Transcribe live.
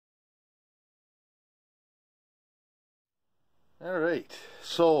Alright,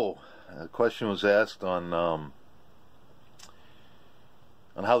 so a question was asked on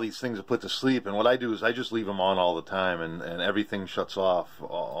how these things are put to sleep, and what I do is I just leave them on all the time, and everything shuts off,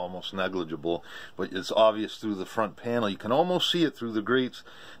 almost negligible, but it's obvious through the front panel. You can almost see it through the grates.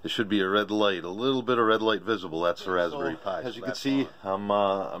 There should be a red light, a little bit of red light visible. That's the Raspberry Pi. As you can see,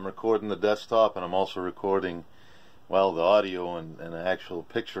 I'm recording the desktop, and I'm also recording, well, the audio and an actual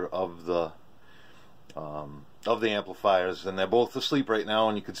picture of the amplifiers, and they're both asleep right now,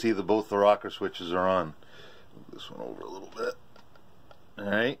 and you can see that both the rocker switches are on. Move this one over a little bit.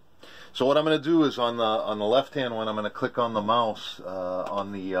 Alright, so what I'm going to do is on the left hand one, I'm going to click on the mouse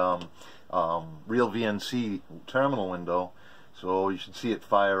on the real VNC terminal window, so you should see it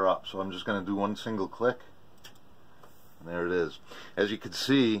fire up. So I'm just going to do one single click, and there it is. As you can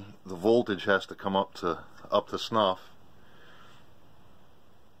see, the voltage has to come up to snuff,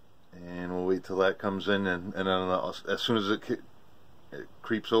 and we'll wait till that comes in, and then as soon as it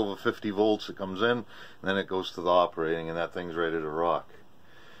creeps over 50 volts, it comes in, and then it goes to the operating, and that thing's ready to rock.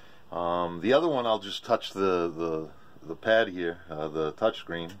 The other one, I'll just touch the pad here, the touch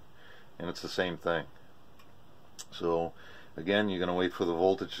screen, and it's the same thing. So again, you're going to wait for the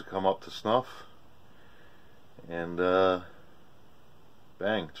voltage to come up to snuff, and bang,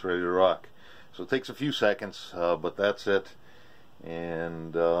 it's ready to rock. So it takes a few seconds, but that's it,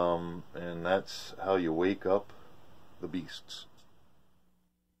 and that's how you wake up the beasts.